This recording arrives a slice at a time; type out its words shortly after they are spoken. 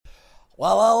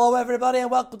Well, hello everybody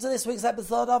and welcome to this week's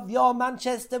episode of Your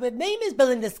Manchester with me, Miss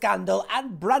Belinda Scandal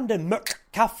and Brandon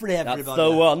McCaffrey, everybody. That's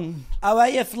the one. How are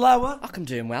you, Flower? I'm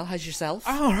doing well. How's yourself?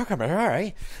 Oh, okay, all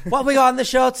right. What have we got on the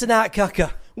show tonight,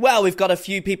 Cocker? Well, we've got a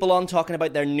few people on talking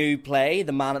about their new play,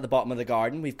 The Man at the Bottom of the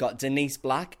Garden. We've got Denise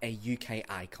Black, a UK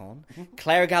icon,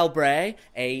 Claire Galbraith,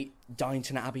 a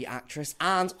Downton Abbey actress,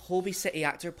 and Holby City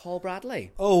actor Paul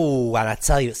Bradley. Oh, and I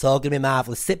tell you, it's all going to be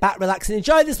marvellous. Sit back, relax, and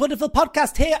enjoy this wonderful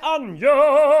podcast here on Your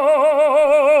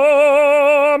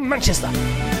Manchester.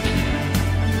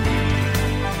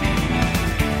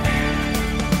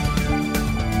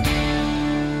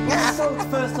 So,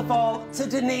 first of all, to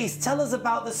Denise, tell us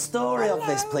about the story of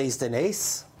this, please,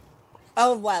 Denise.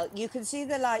 Oh, well, you can see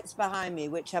the lights behind me,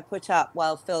 which I put up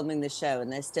while filming the show,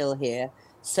 and they're still here.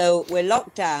 So we're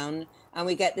locked down, and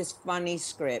we get this funny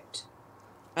script,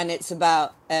 and it's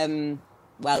about,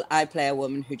 well, I play a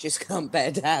woman who just can't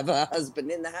bear to have her husband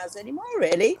in the house anymore,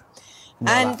 really.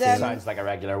 And sounds like a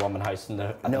regular woman house in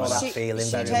the. I know that feeling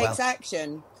very well. She takes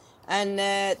action, and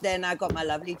then I got my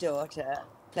lovely daughter,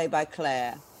 played by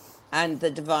Claire, and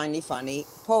the divinely funny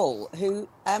Paul, who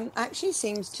actually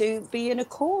seems to be in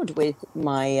accord with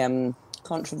my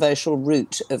controversial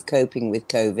route of coping with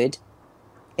COVID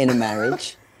in a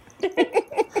marriage.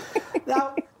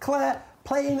 Now, Claire,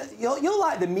 you're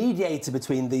like the mediator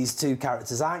between these two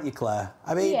characters, aren't you, Claire?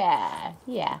 I mean,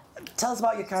 yeah. Tell us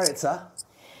about your character.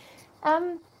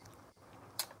 I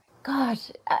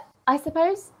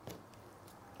suppose,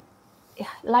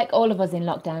 like all of us in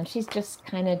lockdown, she's just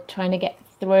kind of trying to get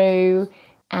through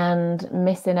and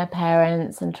missing her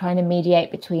parents and trying to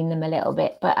mediate between them a little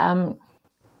bit. But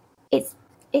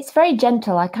it's very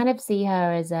gentle. I kind of see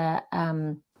her as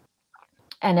an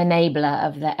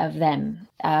enabler of them.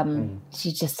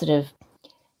 She just sort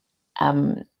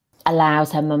of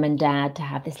allows her mum and dad to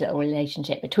have this little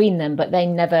relationship between them, but they're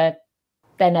never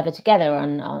together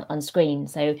on screen.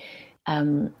 So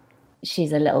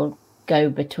she's a little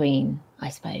go-between, I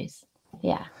suppose.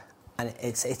 Yeah. And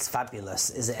it's fabulous,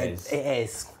 is it? It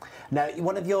is. Now,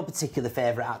 one of your particular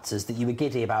favourite actors that you were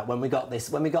giddy about when we got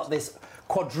this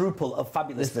quadruple of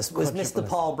fabulousness was Mr.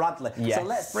 Paul Bradley. Yes. So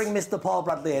let's bring Mr. Paul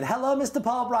Bradley in. Hello, Mr.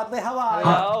 Paul Bradley. How are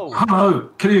you? Hello.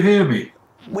 Can you hear me?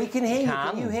 We can hear you.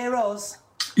 Can you hear us?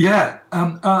 Yeah.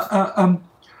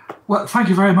 Well, thank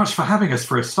you very much for having us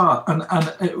for a start,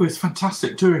 and it was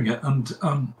fantastic doing it. And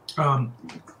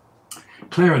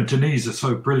Claire and Denise are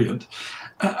so brilliant.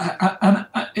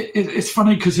 It's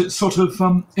funny because it's sort of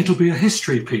it'll be a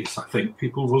history piece. I think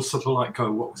people will sort of like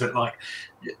go, what was it like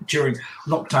during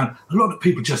lockdown? A lot of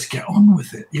people just get on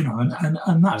with it, you know,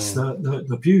 and that's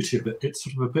the beauty of it. It's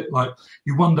sort of a bit like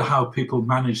you wonder how people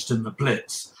managed in the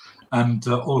Blitz, and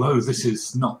although this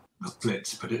is not the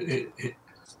Blitz, but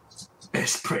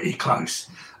it's pretty close.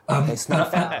 It's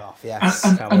not far off, yes.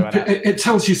 And it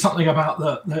tells you something about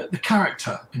the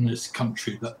character in this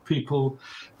country, that people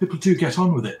do get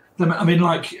on with it. I mean,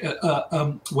 like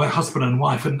we're husband and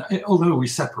wife, and although we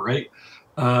separate,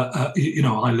 you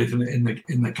know, I live in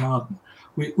the garden.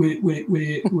 We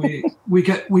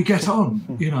get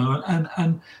on, you know,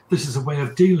 and this is a way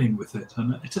of dealing with it,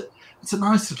 and it's a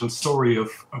nice little story of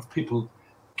people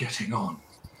getting on.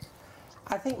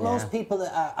 I think most people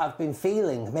that have been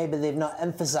feeling, maybe they've not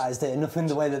emphasised it enough in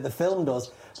the way that the film does,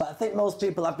 but I think most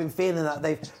people have been feeling that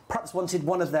they've perhaps wanted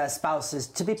one of their spouses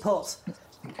to be put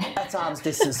at arm's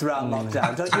distance around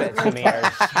lockdown, don't you? 2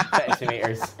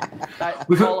 meters. I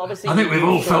think we've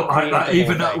all felt like that,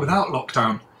 even without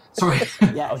lockdown. Sorry.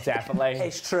 Yeah, Oh, definitely.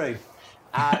 it's true.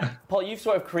 Paul, you've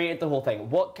sort of created the whole thing.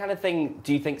 What kind of thing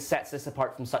do you think sets this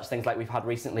apart from such things like we've had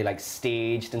recently, like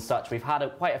Staged and such? We've had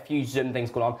quite a few Zoom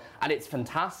things going on, and it's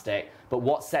fantastic. But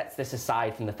what sets this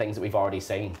aside from the things that we've already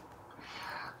seen?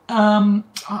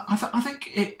 I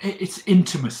think it's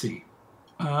intimacy,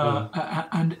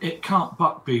 and it can't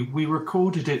but be. We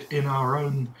recorded it in our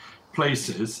own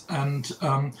places, and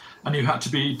you had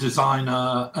to design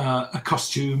a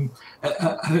costume,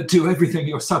 do everything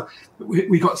yourself.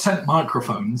 We got sent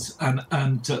microphones,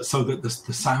 and so that the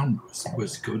sound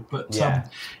was good. But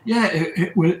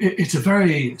it's a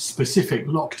very specific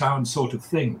lockdown sort of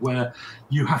thing where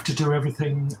you have to do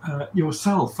everything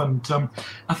yourself, and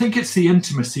I think it's the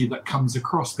intimacy that comes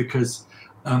across because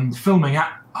filming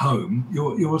at home,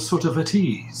 you're sort of at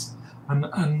ease,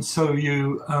 and so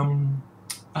you.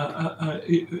 I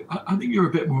think you're a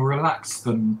bit more relaxed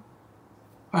than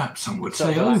perhaps some would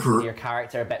say over your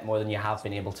character a bit more than you have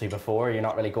been able to before. You're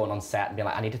not really going on set and being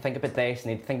like, I need to think about this,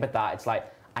 I need to think about that. It's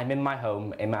like, I'm in my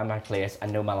home, in my place, I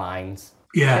know my lines.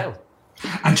 Yeah. Chill.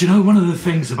 And you know, one of the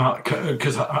things about,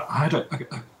 because I had a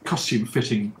costume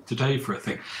fitting today for a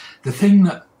thing, the thing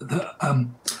that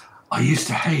I used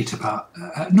to hate about,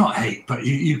 not hate, but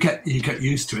you get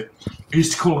used to it. I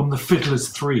used to call them the Fiddler's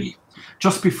Three.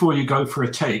 Just before you go for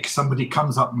a take, somebody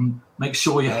comes up and makes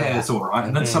sure your hair's all right,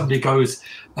 and then somebody goes,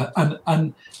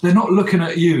 and they're not looking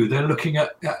at you; they're looking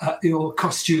at your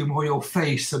costume or your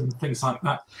face and things like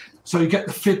that. So you get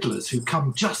the fiddlers who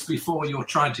come just before you're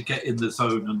trying to get in the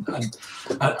zone,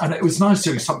 and it was nice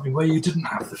doing something where you didn't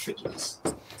have the fiddlers.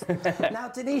 Now,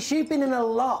 Denise, you've been in a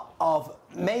lot of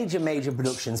major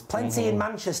productions, plenty in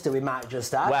Manchester, we might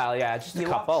just add. Well, yeah, just a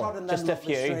couple, just a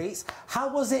few. Streets.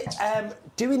 How was it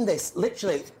doing this,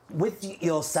 literally, with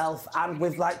yourself and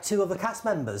with like 2 other cast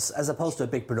members, as opposed to a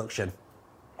big production?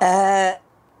 I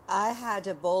had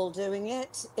a ball doing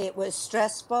it. It was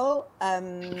stressful.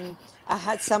 I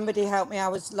had somebody help me. I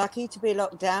was lucky to be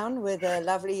locked down with a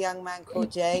lovely young man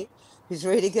called Jay, who's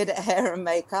really good at hair and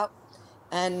makeup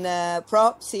and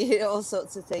props, all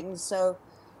sorts of things. So,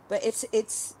 but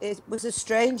it was a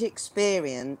strange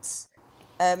experience.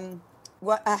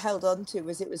 What I held on to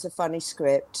was it was a funny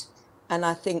script, and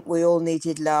I think we all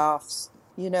needed laughs.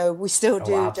 You know, we still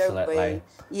do, don't we?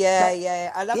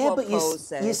 Yeah. I love what Paul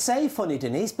said. You say funny,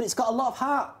 Denise, but it's got a lot of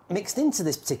heart mixed into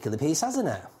this particular piece, hasn't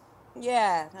it?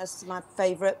 Yeah, that's my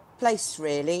favourite place,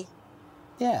 really.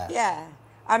 Yeah. Yeah.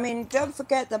 I mean, don't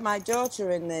forget that my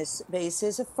daughter in this piece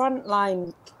is a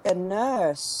frontline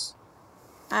nurse.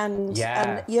 And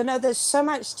you know, there's so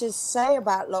much to say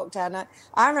about lockdown.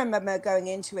 I remember going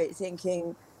into it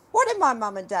thinking, what did my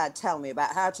mum and dad tell me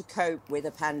about how to cope with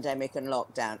a pandemic and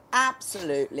lockdown?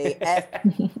 Absolutely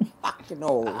fucking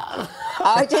all.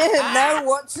 I didn't know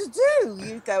what to do.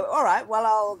 You go, all right, well,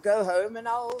 I'll go home and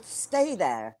I'll stay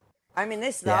there. I mean,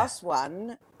 this last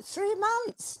one, 3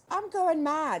 months. I'm going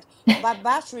mad. My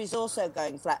battery's also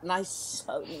going flat, and I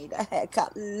so need a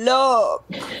haircut. Look.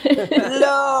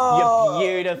 You're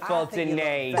beautiful,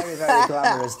 Denise. Very, very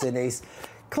glamorous, Denise.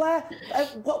 Claire,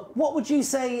 what would you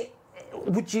say?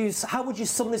 How would you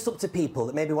sum this up to people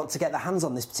that maybe want to get their hands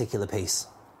on this particular piece?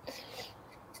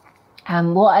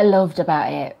 What I loved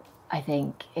about it, I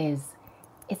think, is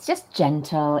it's just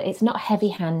gentle. It's not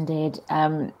heavy-handed.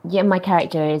 My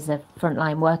character is a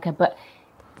frontline worker, but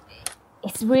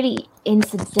it's really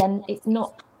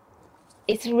incidental.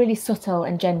 It's really subtle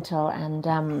and gentle, and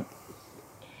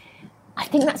I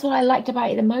think that's what I liked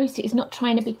about it the most. It's not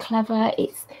trying to be clever.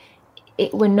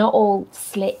 We're not all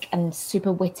slick and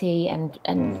super witty and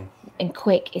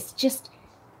quick. It's just,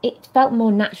 it felt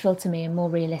more natural to me and more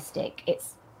realistic.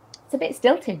 It's a bit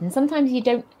stilted, and sometimes you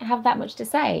don't have that much to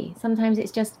say. Sometimes it's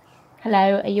just,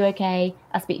 hello, are you okay?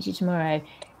 I'll speak to you tomorrow.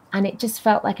 And it just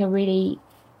felt like a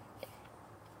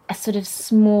sort of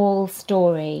small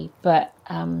story, but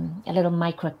a little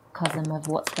microcosm of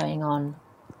what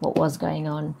was going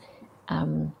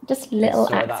on. Just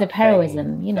little acts of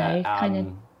heroism, kind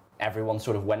of. Everyone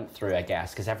sort of went through, I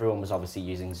guess, because everyone was obviously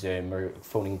using Zoom or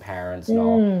phoning parents and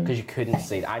all, because you couldn't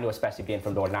see. I know, especially being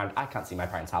from Northern Ireland, I can't see my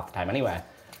parents half the time anyway.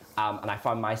 And I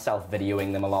found myself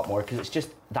videoing them a lot more because it's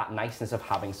just that niceness of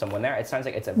having someone there. It sounds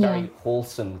like it's a very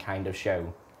wholesome kind of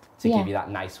show to give you that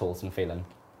nice, wholesome feeling.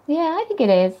 Yeah, I think it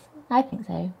is. I think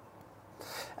so.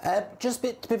 Just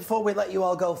before we let you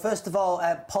all go, first of all,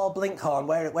 Paul Blinkhorn,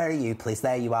 where are you, please?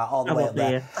 There you are, all the way up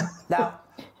there. Now,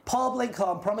 Paul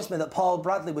Blinkhorn promised me that Paul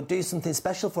Bradley would do something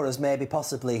special for us,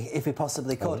 possibly, if he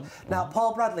possibly could. Now,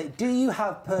 Paul Bradley, do you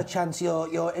have, perchance,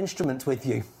 your instrument with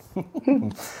you?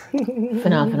 For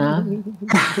now.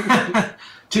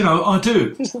 Do you know, I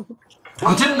do.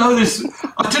 I didn't know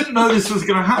this was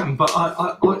going to happen, but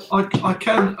I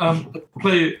can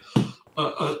play.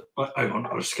 Hang on,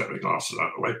 I'll just get my glasses out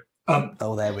of the way.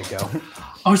 There we go.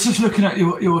 I was just looking at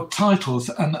your titles,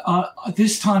 and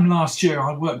this time last year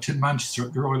I worked in Manchester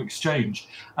at the Royal Exchange,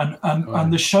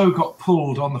 and the show got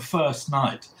pulled on the first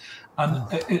night. And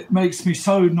it makes me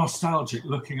so nostalgic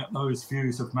looking at those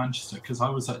views of Manchester, because I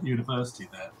was at university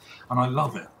there, and I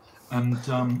love it. And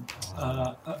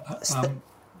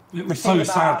it was so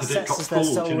sad that it got pulled. They're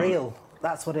so real.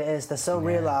 That's what it is. They're so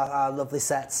real, our lovely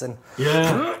sets. And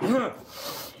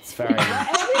it's very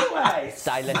anyway,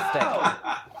 stylistic. So,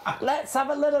 let's have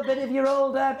a little bit of your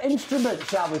old instrument,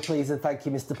 shall we, please? And thank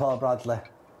you, Mr. Paul Bradley.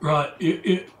 Right,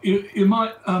 you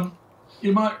might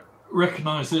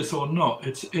recognise this or not.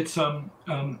 It's a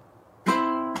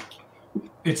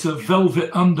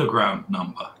Velvet Underground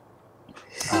number.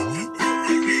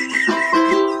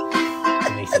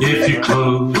 If you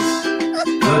close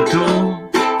the door,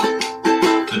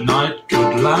 the night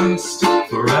could last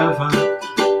forever.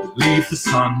 Leave the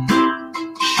sun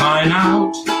shine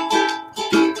out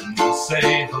and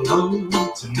say hello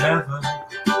to never.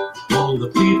 All the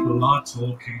people are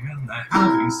talking and they're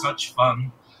having such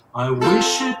fun. I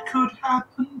wish it could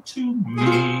happen to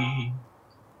me.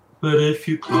 But if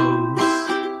you close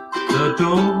the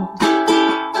door,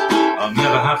 I'll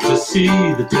never have to see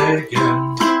the day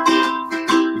again.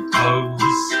 You close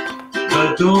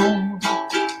the door,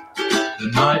 the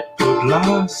night could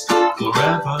last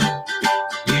forever.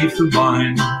 Leave the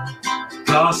wine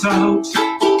glass out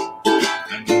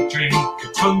and you drink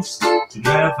a toast to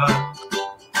never.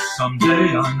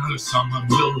 Someday I know someone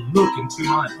will look into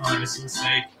my eyes and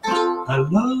say,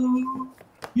 hello,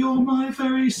 you're my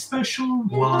very special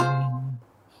one.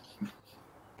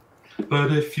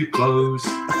 But if you close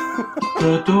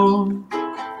the door,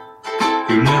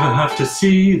 you'll never have to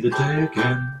see the day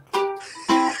again.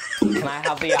 Can I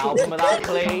have the album of that,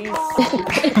 please?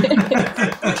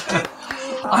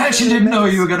 I actually didn't know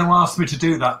you were going to ask me to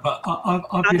do that, but I've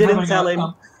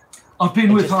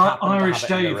been with Irish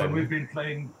Dave and we've been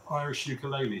playing Irish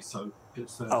ukulele, so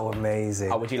it's... Oh, amazing.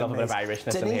 Oh, would you love a bit of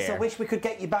Irishness in Denise, here? I wish we could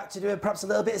get you back to do perhaps a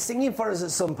little bit of singing for us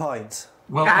at some point.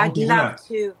 Well, I'd love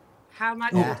to. How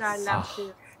much would I love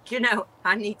to? Do you know,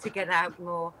 I need to get out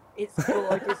more. It's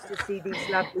gorgeous to see these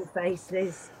lovely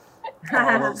faces.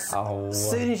 As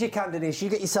soon as you can, Denise, you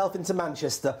get yourself into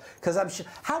Manchester, because I'm sure.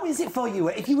 How is it for you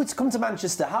if you were to come to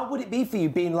Manchester? How would it be for you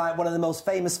being like one of the most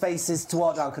famous faces to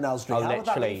walk down Canal Street? How would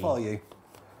that be for you?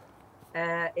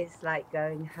 It's like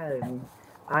going home.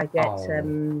 I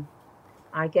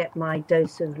get my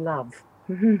dose of love.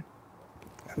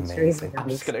 Amazing. I'm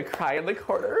just going to cry in the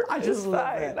corner. I just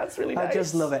love it. That's really nice. I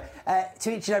just love it.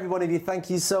 To each and every one of you, thank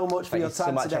you so much for your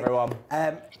time today. Thank you so much, everyone.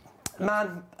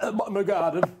 Man at Bottom of the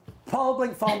Garden, Paul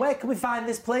Blinkthorne, where can we find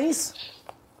this, please?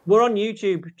 We're on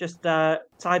YouTube. Just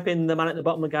type in The Man at the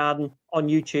Bottom of the Garden on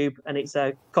YouTube, and it's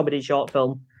a comedy short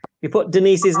film. If you put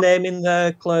Denise's name in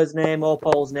there, Claire's name, or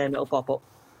Paul's name, it'll pop up.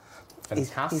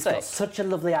 Fantastic. He's got such a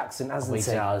lovely accent, hasn't he?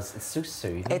 He does. It's so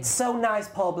soothing. It's so nice,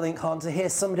 Paul Blinkhorn, to hear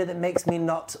somebody that makes me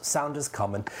not sound as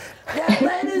common. Yeah,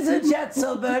 ladies and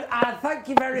gentlemen, and thank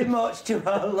you very much to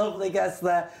our lovely guest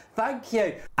there. Thank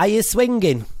you. Are you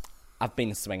swinging? I've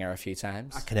been a swinger a few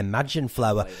times. I can imagine,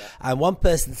 Flower. And one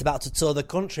person that's about to tour the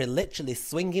country, literally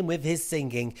swinging with his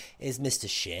singing, is Mr.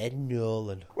 Shane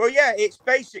Nolan. Well, yeah, it's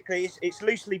basically, it's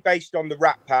loosely based on the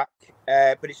Rat Pack,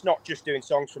 but it's not just doing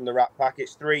songs from the Rat Pack.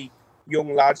 It's three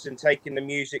young lads and taking the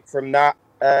music from that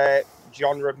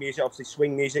genre of music, obviously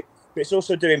swing music. But it's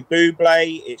also doing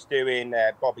Bublé, it's doing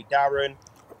Bobby Darin.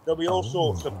 There'll be all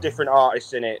sorts of different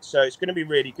artists in it. So it's going to be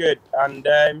really good.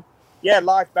 And, yeah,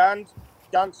 live band,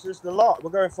 dancers, the lot. We're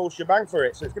going full shebang for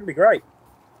it, so it's going to be great.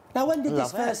 Now, when did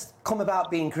this first come about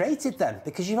being created then?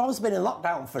 Because you've always been in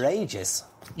lockdown for ages.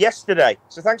 Yesterday.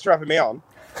 So thanks for having me on.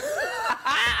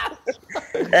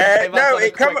 No,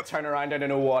 it come turnaround. I don't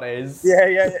know what is.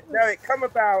 Yeah. No, it come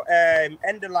about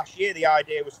end of last year. The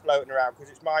idea was floating around because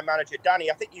it's my manager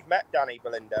Danny. I think you've met Danny,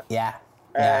 Belinda. Yeah,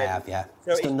 I have. Yeah,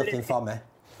 so it's done nothing for me.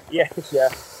 Yeah.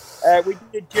 We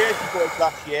did Jersey Boys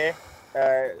last year.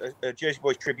 A Jersey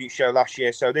Boys tribute show last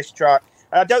year. So this track,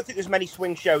 and I don't think there's many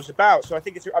swing shows about. So I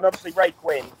think it's, and obviously Ray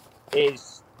Quinn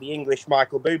is the English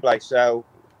Michael Bublé. So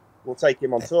we'll take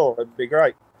him on tour. It'd be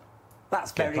great.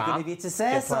 That's very good of you to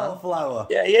say, so, Flower.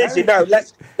 Yeah, he is.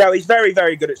 No, he's very,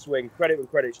 very good at swing. Credit when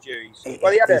credit's due. He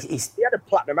had a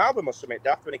platinum album or something,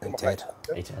 Daft, when he came off.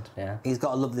 He did, yeah. He's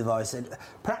got a lovely voice. And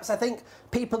perhaps I think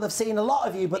people have seen a lot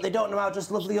of you, but they don't know how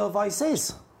just lovely your voice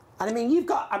is. And I mean,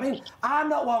 I'm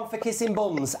not one for kissing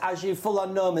bums, as you full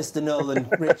on know, Mr. Nolan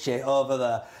Ritchie over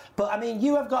there. But I mean,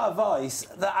 you have got a voice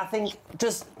that I think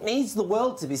just needs the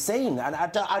world to be seen. And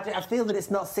I feel that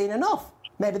it's not seen enough.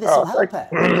 Maybe this will help it.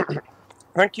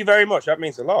 Thank you very much. That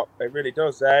means a lot. It really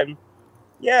does. I'm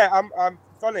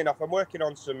funnily enough, I'm working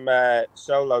on some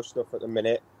solo stuff at the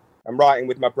minute. I'm writing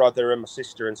with my brother and my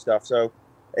sister and stuff. So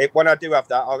when I do have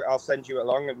that, I'll send you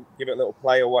along and give it a little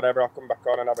play or whatever. I'll come back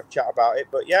on and have a chat about it.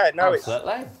 But yeah, no,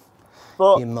 absolutely.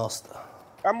 But you must.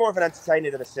 I'm more of an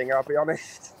entertainer than a singer, I'll be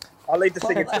honest. I'll leave the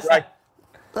singing to Ray.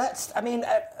 Baz,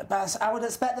 I would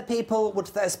expect that people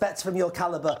would expect from your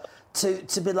calibre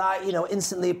to be like,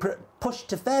 instantly pushed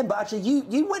to fame. But actually,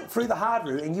 you went through the hard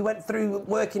route and you went through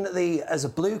working as a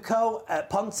Blueco at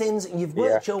Pontins, and you've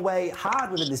worked your way hard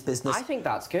within this business. I think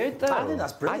that's good, though. I think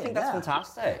that's brilliant. I think that's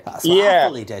fantastic. That's what I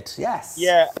fully did, yes.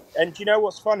 Yeah, and do you know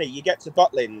what's funny? You get to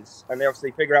Butlins and they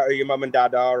obviously figure out who your mum and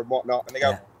dad are and whatnot, and they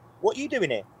go, "What are you doing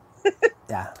here?"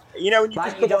 Yeah. And you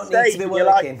just you don't need to be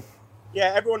working.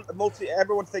 Yeah, everyone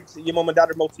thinks that your mum and dad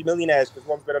are multi-millionaires because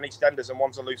one's been on EastEnders and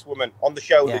one's a loose woman. On the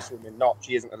show, Loose Woman,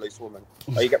 she isn't a loose woman.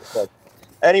 Oh, you get the point.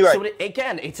 Anyway. So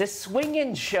again, it's a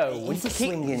swinging show. It's a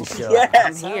swinging show. Yeah.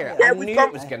 I'm here. Yeah, I we've knew got-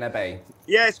 it was going to be.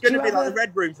 Yeah, it's going Do to you be like ever- the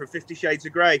Red Room from 50 Shades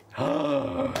of Grey. Do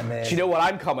you know what?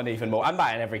 I'm coming even more. I'm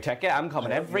buying every ticket. I'm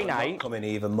coming every You're not night. coming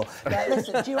even more. Now,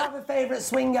 listen, do you have a favourite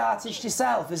swing artist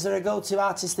yourself? Is there a go-to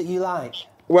artist that you like?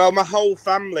 Well, my whole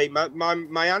family,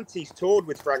 my auntie's toured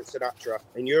with Frank Sinatra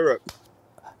in Europe.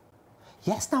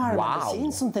 Yes, now I remember Wow.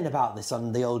 seeing something about this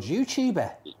on the old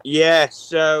YouTuber. Yeah,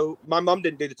 so my mum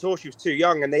didn't do the tour. She was too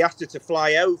young, and they asked her to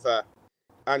fly over.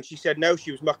 And she said no,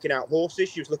 she was mucking out horses.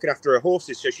 She was looking after her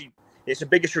horses. So it's the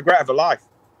biggest regret of her life.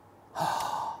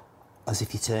 As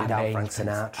if you turned down Frank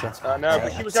Sinatra. I know,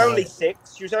 but she was only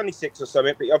 6. She was only 6 or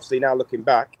something, but obviously now looking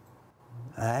back.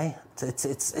 Aye,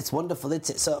 it's wonderful, isn't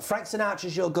it? So Frank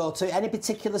Sinatra's your go-to. Any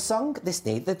particular song?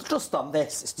 They're just on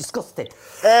this. It's disgusting.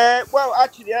 Well,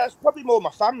 actually, yeah, it's probably more my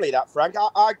family, that, Frank.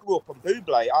 I grew up on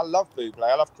Bublé. I love Bublé.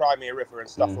 I love Cry Me a River and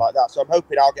stuff like that. So I'm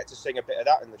hoping I'll get to sing a bit of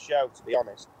that in the show, to be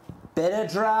honest. Bit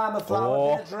of drama,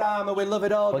 Flower, bit of drama. We love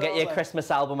it all. We'll get you a don't we? Christmas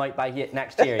album out by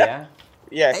next year, yeah?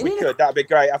 Yeah, if Hey, we you could, that'd be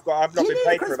great. I've not You been need a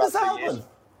paid for about Christmas 2 years. album.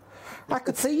 I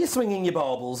could see you swinging your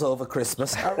baubles over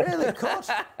Christmas. I really could.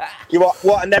 You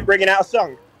what? And then bringing out a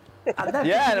song? And then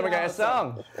Yeah, and then we got a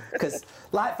song. Because,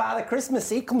 like Father Christmas,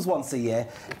 he comes once a year.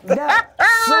 No,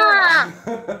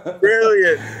 so,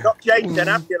 Brilliant. Not changed then,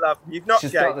 have you, love? You've not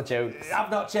She's got changed. the jokes. I've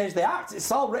not changed the act.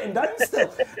 It's all written down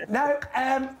still. Now,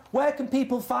 where can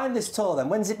people find this tour then?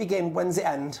 When's it begin? When's it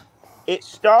end? It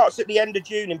starts at the end of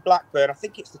June in Blackburn. I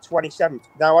think it's the 27th.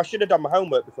 Now, I should have done my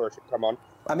homework before I should come on.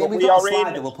 I mean, But we've got a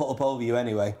slide that we'll put up over you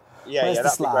anyway. Yeah, Where's yeah, the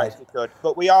that'd be great slide? if you could.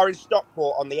 But we are in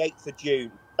Stockport on the 8th of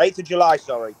June. 8th of July,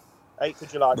 sorry. 8th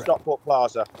of July, Stockport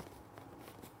Plaza.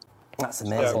 That's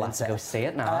amazing. We'll have to go see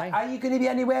it now. Are you going to be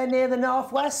anywhere near the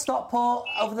northwest, Stockport,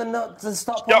 over the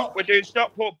Stockport? We're doing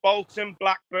Stockport, Bolton,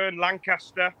 Blackburn,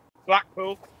 Lancaster,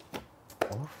 Blackpool.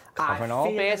 Covering all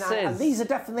bases. And these are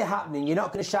definitely happening. You're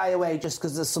not going to shy away just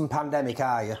because there's some pandemic,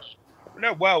 are you?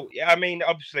 No, well, I mean,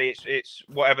 obviously it's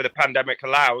whatever the pandemic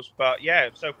allows, but yeah,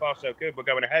 so far so good. We're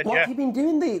going ahead. What yeah, have you been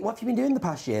doing the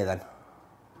past year then?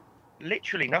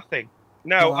 literally nothing.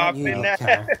 No, Oh, I've you been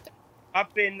okay?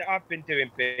 I've been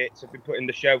doing bits. I've been putting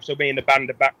the show. So me and the band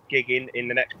are back gigging in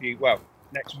the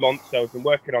next month. So I've been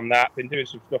working on that. Been doing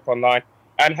some stuff online,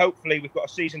 and hopefully we've got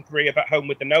a season 3 of At Home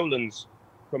with the Nolans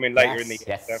coming later in the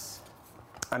year. Yes.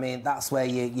 I mean, that's where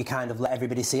you kind of let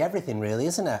everybody see everything, really,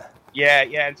 isn't it? Yeah,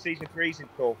 and season 3's in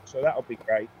talk, so that'll be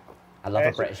great. I love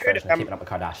a so British good. version of Keeping Up with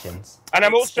Kardashians. And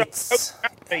I'm also, It's-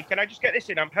 can I just get this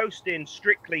in? I'm hosting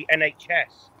Strictly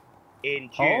NHS in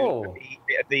June Oh.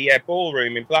 at the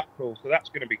ballroom in Blackpool, so that's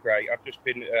going to be great. I've just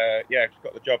been, just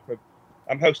got the job for.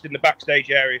 I'm hosting the backstage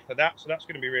area for that, so that's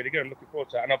going to be really good. I'm looking forward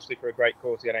to that, and obviously for a great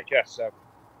cause, the NHS. So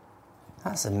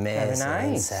That's amazing,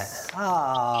 Very nice. isn't it?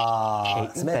 Oh, Keep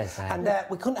it's amazing. busy. And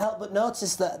we couldn't help but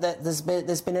notice that there's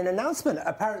been an announcement.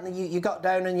 Apparently, you got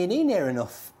down on your knee near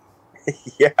enough.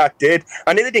 yeah, I did.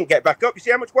 I nearly didn't get back up. You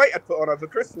see how much weight I put on over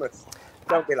Christmas?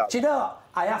 Don't be like. Do you know?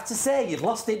 I have to say, you've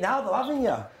lost it now, though, haven't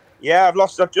you? Yeah,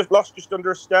 I've just lost just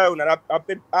under a stone, and I've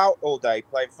been out all day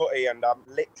playing footy, and I'm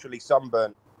literally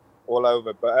sunburned all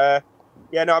over. But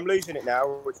no, I'm losing it now,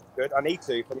 which is good. I need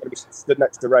to. If I'm going to be stood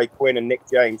next to Ray Quinn and Nick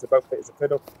James, they're both fit as a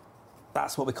fiddle.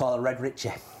 That's what we call a Red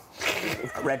Richie.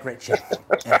 Red Richie.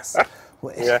 Yes.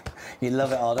 Yeah. You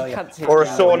love it all, don't you? Can't take Or a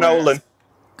it sore away. Nolan.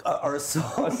 Or a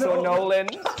saw. So Nolan.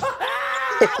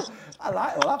 I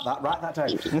like. We'll have that. Write that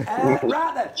down.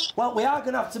 Right then. Well, we are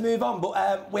going to have to move on,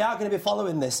 but we are going to be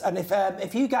following this. And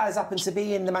if you guys happen to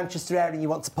be in the Manchester area and you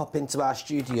want to pop into our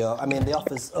studio, I mean, the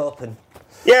offer's open.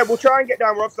 Yeah, we'll try and get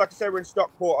down. We're obviously, like I said, we're in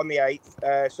Stockport on the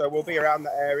 8th, so we'll be around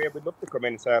that area. We'd love to come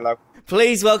in and say hello.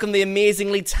 Please welcome the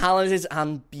amazingly talented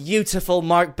and beautiful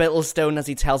Mark Bittlestone as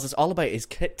he tells us all about his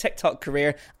TikTok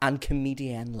career and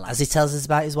comedian life. As he tells us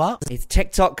about his what? His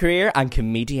TikTok career and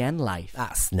comedian life.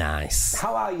 That's nice.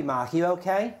 How are you, Mark? You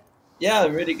okay? Yeah,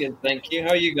 really good, thank you. How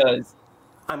are you guys?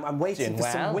 I'm waiting Doing for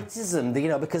some well. witticism,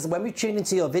 because when we tune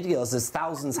into your videos, as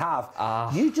thousands have,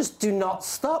 you just do not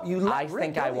stop. You let I rip,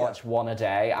 think I don't you? watch one a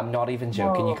day. I'm not even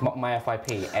joking. You come up with my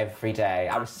FYP every day.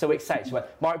 I was so excited. She went,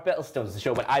 Mark Bittlestone's the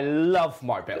show, but I love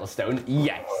Mark Bittlestone.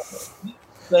 Yes.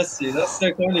 Bless you, that's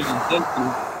so kind of you, thank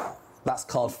you. That's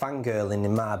called fangirling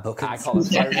in my book. I call it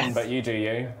flirting, but you do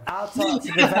you. I'll talk to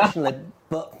you professionally,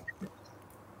 but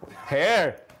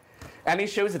Here. Any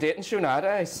show's a dating show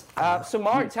nowadays. So,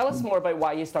 Mark, tell us more about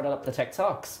why you started up the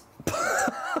TikToks.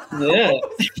 Yeah.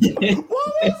 what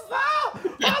was that?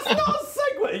 That's not a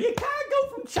segue. You can't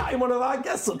go from chatting one of our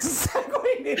guests up to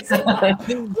segueing into that.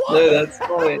 No, that's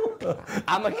fine.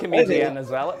 I'm a comedian as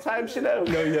well at times, you know.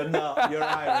 No, you're not. You're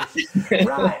Irish.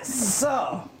 Right,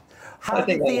 so I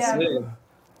think that's it.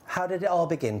 How did it all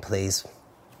begin, please?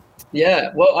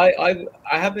 Yeah, well, I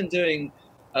have been doing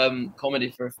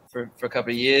comedy for a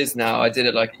couple of years now. I did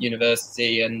it like at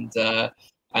university, and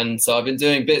so I've been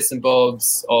doing bits and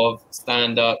bobs of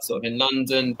stand up sort of in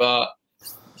London, but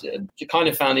you kind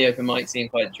of found the open mic scene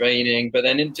quite draining. But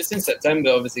then just in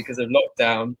September, obviously because of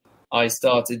lockdown, I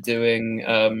started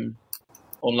doing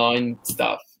online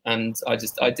stuff, and I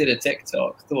did a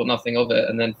TikTok, thought nothing of it,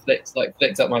 and then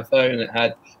flicked up my phone, and it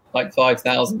had like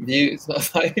 5,000 views. I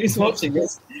was like, who's watching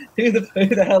this? Who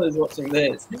the hell is watching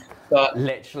this? But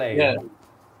literally, yeah.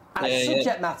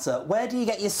 Subject matter. Where do you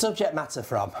get your subject matter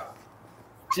from?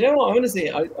 Do you know what?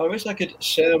 Honestly, I wish I could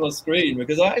share my screen,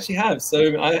 because I actually have.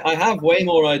 So I have way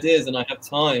more ideas than I have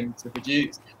time to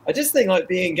produce. I just think like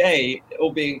being gay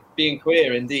or being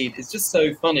queer, indeed, is just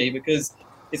so funny, because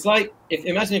it's like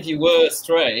imagine if you were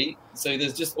straight. So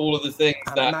there's just all of the things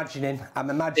I'm imagining. Yeah, I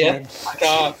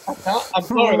can't. I'm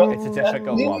sorry, but it's a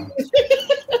difficult one.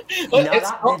 It's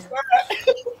not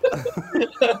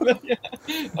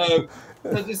fair.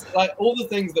 So just like all the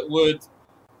things that would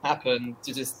happen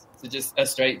to just a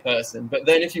straight person, but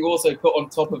then if you also put on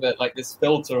top of it like this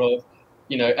filter of,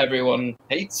 everyone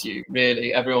hates you,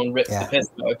 really, everyone rips the piss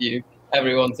out of you,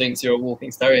 everyone thinks you're a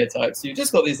walking stereotype. So you've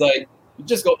just got these you've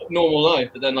just got normal life,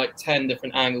 but then like 10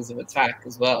 different angles of attack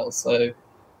as well. So,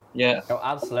 yeah. Oh,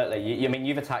 absolutely. I mean,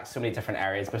 you've attacked so many different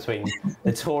areas between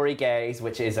the Tory gays,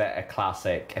 which is a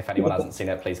classic. If anyone hasn't seen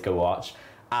it, please go watch.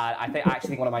 I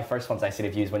think one of my first ones I seen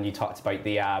of you is when you talked about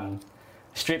the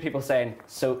straight people saying,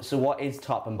 so what is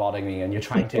top and bottoming me? And you're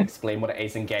trying to explain what it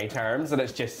is in gay terms, and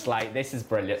it's just like, this is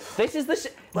brilliant. This is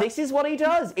what he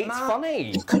does. It's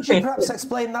funny. Could you perhaps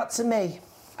explain that to me?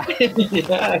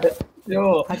 Yeah.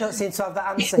 Sure. I don't seem to have the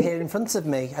answer here in front of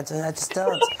me. I just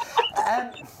don't.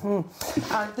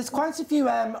 There's quite a few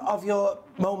of your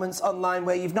moments online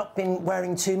where you've not been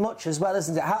wearing too much as well,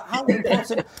 isn't it? How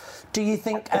important do you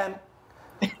think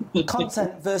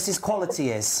content versus quality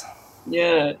is?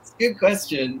 Yeah, it's a good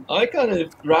question. I kind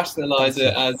of rationalise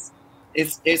it as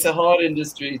it's a hard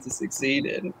industry to succeed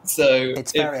in. So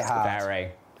it's very hard.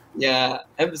 Very. Yeah,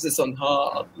 emphasis on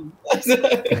hard. But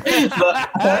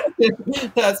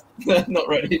that's not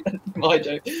really my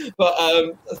joke, but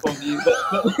that's one view.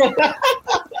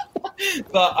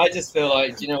 But I just feel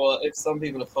like, you know what? If some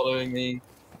people are following me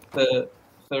for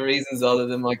reasons other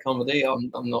than my comedy, I'm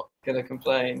not gonna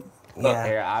complain. But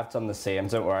here, I've done the same.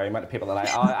 Don't worry. The amount of people are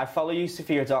like, I follow you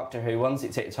for your Doctor Who ones. You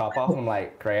take your top off. I'm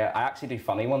like, great. I actually do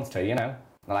funny ones too. They're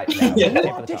like, no.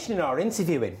 What auditioning or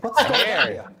interviewing? What's going on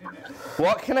here?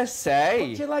 What can I say?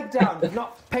 Put your leg down. You've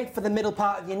not paid for the middle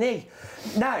part of your knee.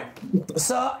 Now,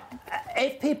 so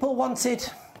if people wanted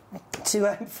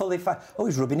to fully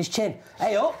he's rubbing his chin.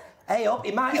 Hey up.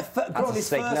 He might have grown his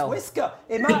first whisker.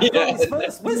 He might have grown his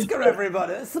first whisker,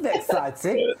 everybody. That's a bit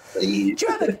exciting. Do you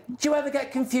ever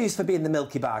get confused for being the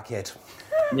Milky Bar Kid?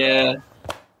 Yeah,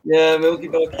 Milky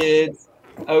Bar Kid.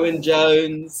 Owen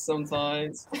Jones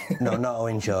sometimes. No, not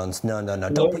Owen Jones. No.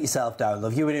 Don't put yourself down,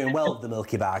 love. You were doing well with the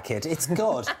Milky Bar Kid. It's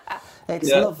good.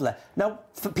 It's lovely. Now,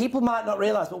 people might not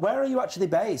realise, but where are you actually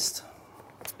based?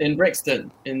 In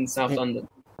Brixton, in South London.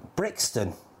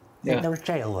 Brixton? Yeah. There was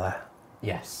jail there?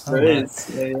 Yes. There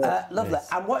is. Yeah. Lovely.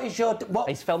 And what is your...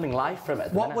 He's filming live from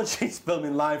it. What was she's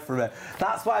filming live from it?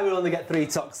 That's why we only get 3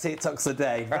 TikToks a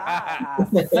day.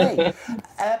 Right.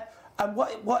 And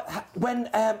when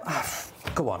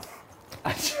go on.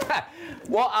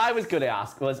 What I was going to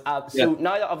ask was, now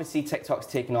that obviously TikTok's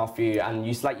taken off for you, and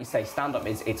like you say, stand-up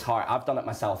it's hard. I've done it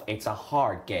myself. It's a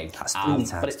hard gig. That's 3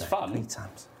 times. But it's fun. 3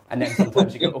 times. And then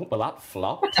sometimes you go, oh, well, that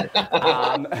flopped.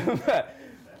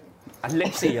 And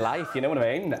live see your life, you know what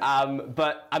I mean?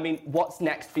 But, I mean, what's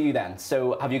next for you then?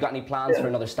 So have you got any plans for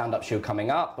another stand-up show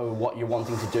coming up, or what you're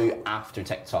wanting to do after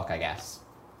TikTok, I guess?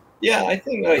 Yeah, I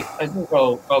think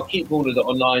I'll keep all of the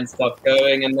online stuff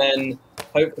going, and then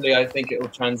hopefully I think it will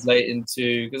translate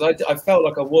into, because I felt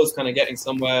like I was kind of getting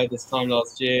somewhere this time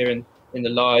last year in the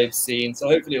live scene, so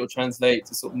hopefully it will translate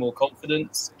to sort of more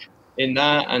confidence in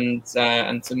that, and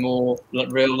to more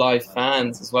real life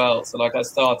fans as well. So like I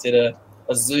started a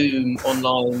Zoom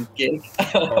online gig.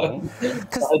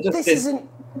 Because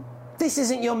this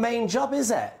isn't your main job,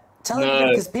 is it? Tell me,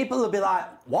 because people will be like,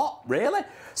 "What, really?"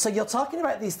 So you're talking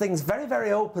about these things very,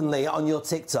 very openly on your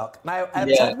TikTok. Now,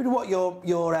 tell me what your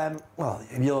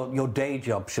day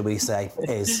job, should we say,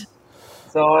 is.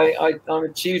 So I'm a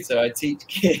tutor. I teach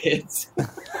kids.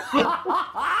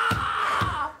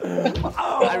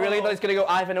 I really thought he was going to go,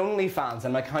 I have an OnlyFans,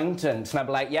 I'm an accountant. And I'd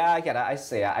be like, yeah, I get it, I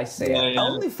see it.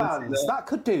 OnlyFans, that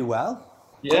could do well.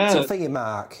 Yeah. Good for you,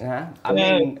 Mark. Yeah. I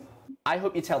mean, I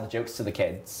hope you tell the jokes to the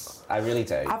kids. I really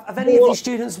do. Have any of your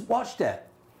students watched it?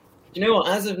 You know what?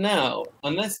 As of now,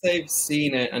 unless they've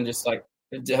seen it and just like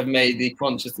have made the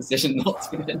conscious decision not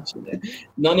to mention it,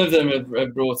 none of them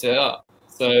have brought it up.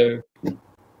 So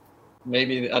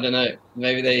maybe, I don't know,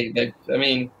 maybe they I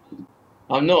mean,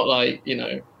 I'm not like, you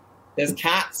know, there's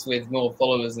cats with more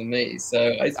followers than me,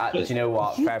 so do you know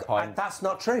what? Fair point. That's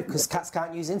not true, because cats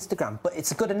can't use Instagram, but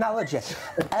it's a good analogy.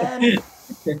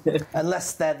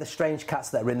 Unless they're the strange cats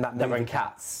that are in that movie. Never in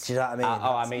Cats. Do you know what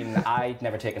I mean? I'd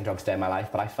never taken drugs a day in my life,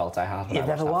 but I felt I had when You've I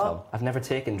watched never that what? film. I've never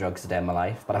taken drugs a day in my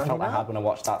life, but I felt I had when I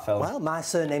watched that film. Well, my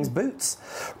surname's Boots.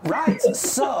 Right,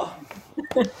 so...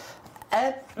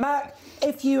 Mark,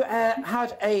 if you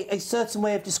had a certain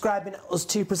way of describing us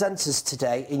two presenters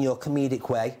today in your comedic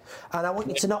way, and I want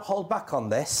you to not hold back on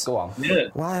this. Go on. Yeah.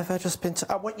 Why have I just been...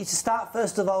 I want you to start,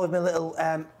 first of all, with my little...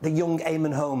 the young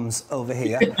Eamon Holmes over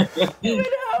here. Eamon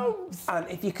Holmes! And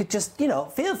if you could just, you know,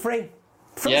 feel free.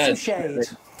 Throw some shade.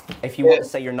 If you want to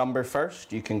say your number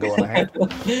first, you can go on ahead.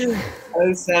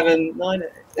 0798.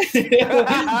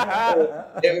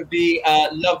 It would be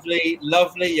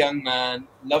lovely young man,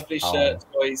 lovely shirt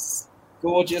choice,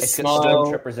 gorgeous It's smile. got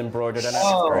Stormtroopers embroidered in it.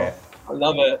 It's great. I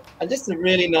love it. And just a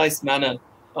really nice manner,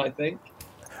 I think.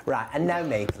 Right, and now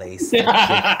me, please.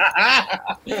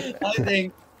 I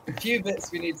think a few bits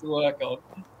we need to work on.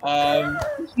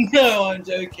 No, I'm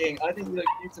joking. I think you look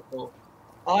beautiful.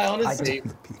 I honestly,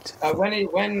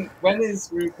 when is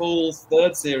RuPaul's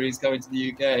third series going to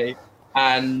the UK,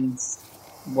 and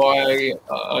why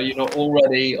are you not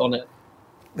already on it?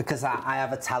 Because I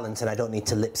have a talent and I don't need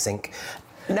to lip sync.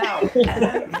 Now,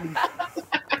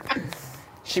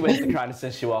 she wins the crown as soon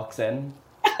as she walks in.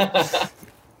 I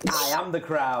am the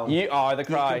crown. You are the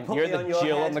crown. You can put You're me the on your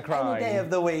jewel head on the crown. Any day of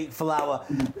the week, Flower.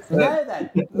 Now then,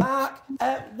 Mark,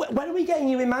 when are we getting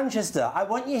you in Manchester? I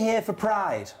want you here for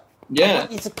Pride. Yeah. I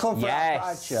want you to come for our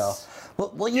Pride show.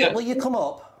 Will you come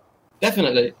up?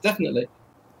 Definitely.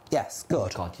 Yes,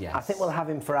 good. God, yes. I think we'll have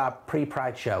him for our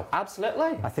pre-Pride show.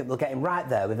 Absolutely. I think we'll get him right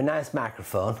there with a nice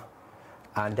microphone,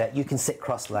 and you can sit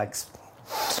cross-legs.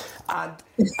 And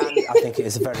I think it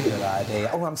is a very good idea.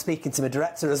 Oh, I'm speaking to my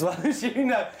director as well, as you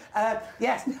know.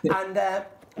 Yes, and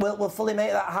we'll fully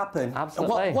make that happen.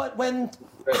 Absolutely.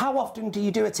 How often do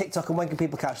you do a TikTok, and when can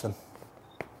people catch them?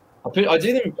 I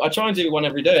do them. I try and do one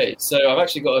every day. So I've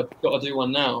actually got to do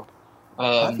one now.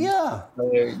 Have you? So,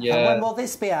 yeah. And when will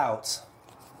this be out?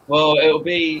 Well, it'll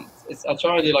be. I'll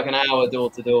try and do like an hour door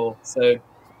to door. So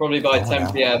probably by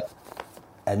 10 p.m.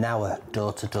 An hour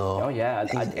door to door. Oh yeah,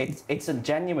 it's a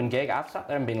genuine gig. I've sat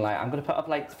there and been like, I'm going to put up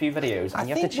like a few videos, and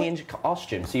you have to change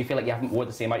costume, so you feel like you haven't worn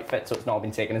the same outfit, so it's not been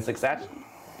taken in succession.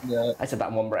 Yeah. I said that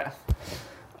in one breath.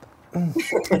 I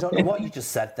don't know what you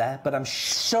just said there, but I'm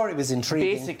sure it was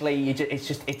intriguing. Basically, it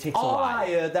takes a All while. I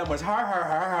heard then was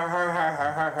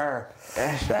her.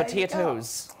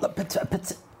 Potatoes.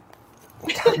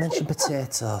 Can't mention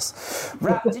potatoes.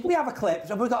 Right, did we have a clip?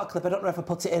 Have we got a clip? I don't know if I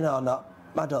put it in or not.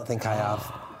 I don't think I have.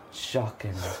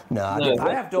 Shocking. No,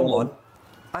 I have done one.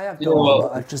 I have done one,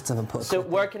 but I just haven't put. So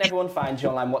where can everyone find you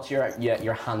online? What's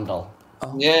your handle?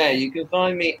 Yeah, you can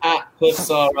find me at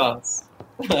PuffsRUs.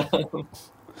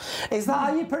 Is that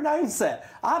how you pronounce it?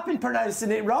 I've been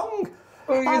pronouncing it wrong.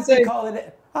 I've been calling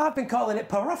it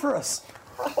Periferous.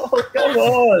 Oh, come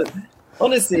on.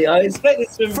 Honestly, I expect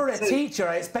this from... For a teacher,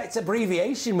 I expect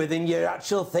abbreviation within your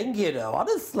actual thing, you know,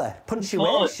 honestly.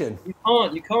 Punctuation. You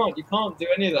can't do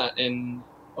any of that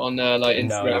on like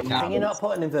Instagram. Can you not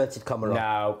put an inverted comma on?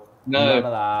 No. None of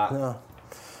that. No.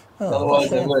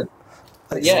 Otherwise I would.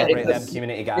 But yeah, them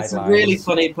community guidelines. It's a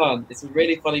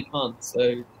really funny pun.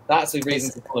 So that's a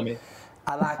reason to follow me.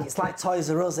 I like it. It's like Toys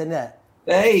R Us, isn't it?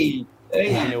 Hey.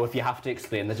 You know, if you have to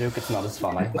explain the joke, it's not as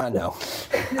funny. I know.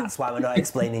 That's why we're not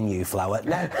explaining you, Flower.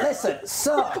 Now, listen,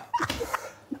 so...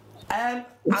 I'm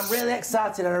really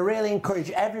excited, and I really encourage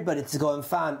everybody to go and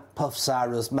find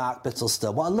PuffsRUs, Mark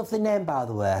Bittlester. What a lovely name, by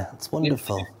the way. It's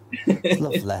wonderful. It's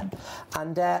lovely.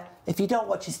 And if you don't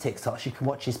watch his TikToks, you can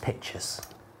watch his pictures.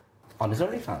 On his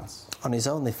OnlyFans. On his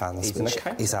OnlyFans, which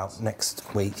is out next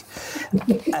week.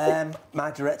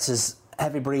 My director's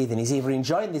heavy breathing. He's either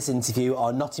enjoying this interview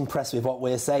or not impressed with what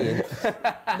we're saying.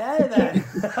 Now then,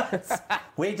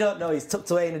 we don't know. He's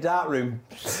tucked away in a dark room.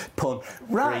 Pun.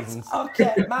 Right. Reasons.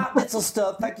 Okay, Mark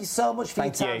Bittlester, thank you so much for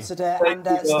your time today. Thank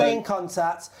and you, stay in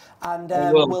contact. And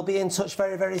we'll be in touch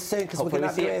very, very soon because we're going to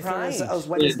have you here for us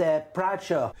Wednesday Pride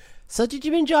show. So did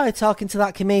you enjoy talking to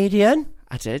that comedian?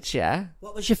 I did, yeah.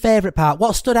 What was your favourite part?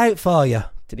 What stood out for you?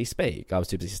 Did he speak? I was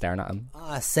too busy staring at him.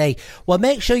 I see. Well,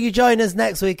 make sure you join us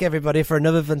next week, everybody, for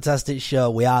another fantastic show.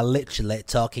 We are literally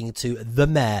talking to the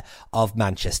Mayor of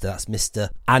Manchester. That's Mr.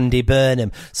 Andy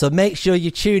Burnham. So make sure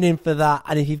you tune in for that.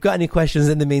 And if you've got any questions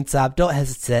in the meantime, don't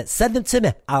hesitate. Send them to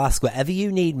me. I'll ask whatever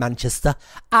you need, Manchester.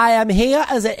 I am here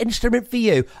as an instrument for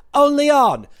you. Only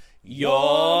on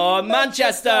Your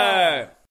Manchester!